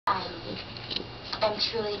am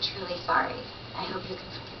truly, truly sorry. I hope you can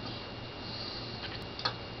forgive me.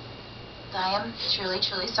 I am truly,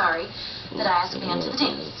 truly sorry that I asked Van to the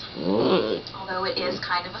dance. Although it is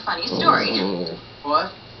kind of a funny story.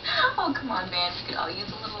 What? Oh, come on, Van. We could all use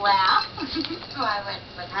a little laugh. Why,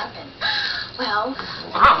 what happened? Well,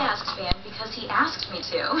 I asked Van because he asked me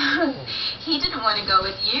to. He didn't want to go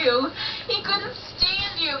with you. He couldn't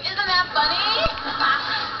stand you. Isn't that funny?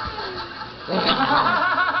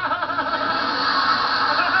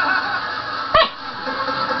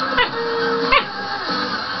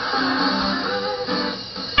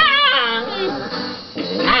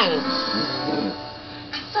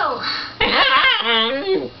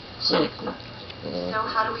 So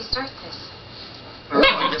how do we start this? Well,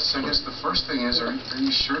 I guess the first thing is, are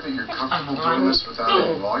you sure that you're comfortable doing this without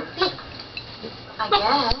any lawyers? I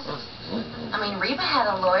guess. I mean, Reba had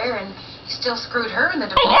a lawyer, and he still screwed her in the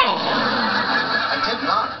divorce. I did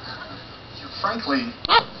not. Frankly,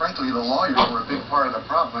 the lawyers were a big part of the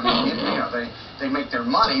problem. I mean, you know, they make their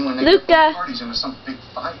money when they Luca. get parties into some big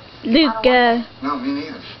fight. Luca. No, me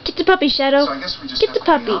neither. Get the puppy, Shadow. So I guess we just Get have the to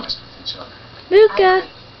puppy. be honest with each other. Luca.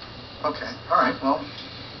 Okay, all right, well,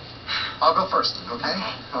 I'll go first, okay?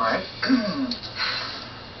 All right.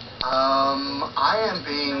 I am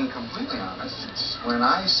being completely honest when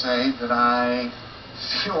I say that I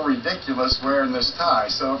feel ridiculous wearing this tie.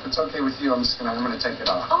 So if it's okay with you, I'm gonna take it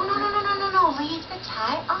off. Oh, no. Leave the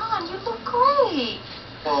tie on. You look great.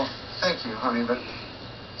 Well, thank you, honey, but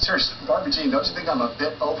seriously, Barbie Jean, don't you think I'm a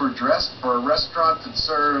bit overdressed for a restaurant that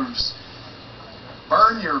serves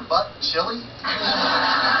burn your butt chili?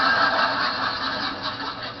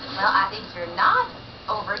 Well, I think you're not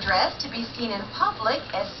overdressed to be seen in public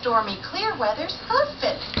as Stormy Clearweather's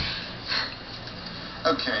husband.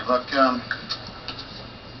 Okay, look,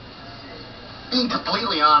 being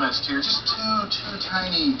completely honest here, just two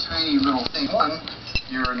tiny little things. One,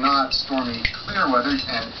 you're not Stormy Clearweather,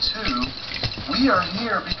 and two, we are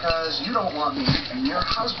here because you don't want me to be your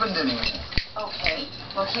husband anymore. Okay,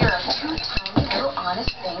 well, here are two tiny little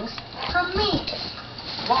honest things from me.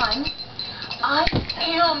 One, I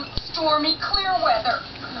am Stormy Clearweather.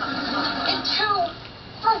 And two,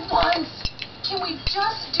 for once, can we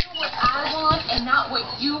just do what I want and not what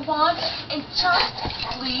you want and just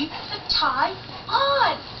leave the tie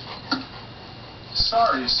on?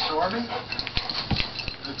 Sorry, Stormy.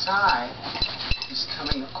 The tie is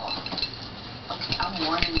coming off. Okay, I'm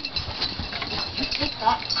warning you. If you take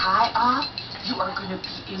that tie off, you are going to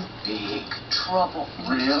be in big trouble.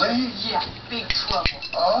 Really? Yeah, big trouble.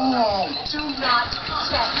 Oh. Do not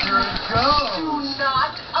check. Here it goes. Do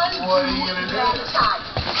not undo What are you gonna do? that tie.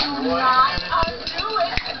 Do What not are you gonna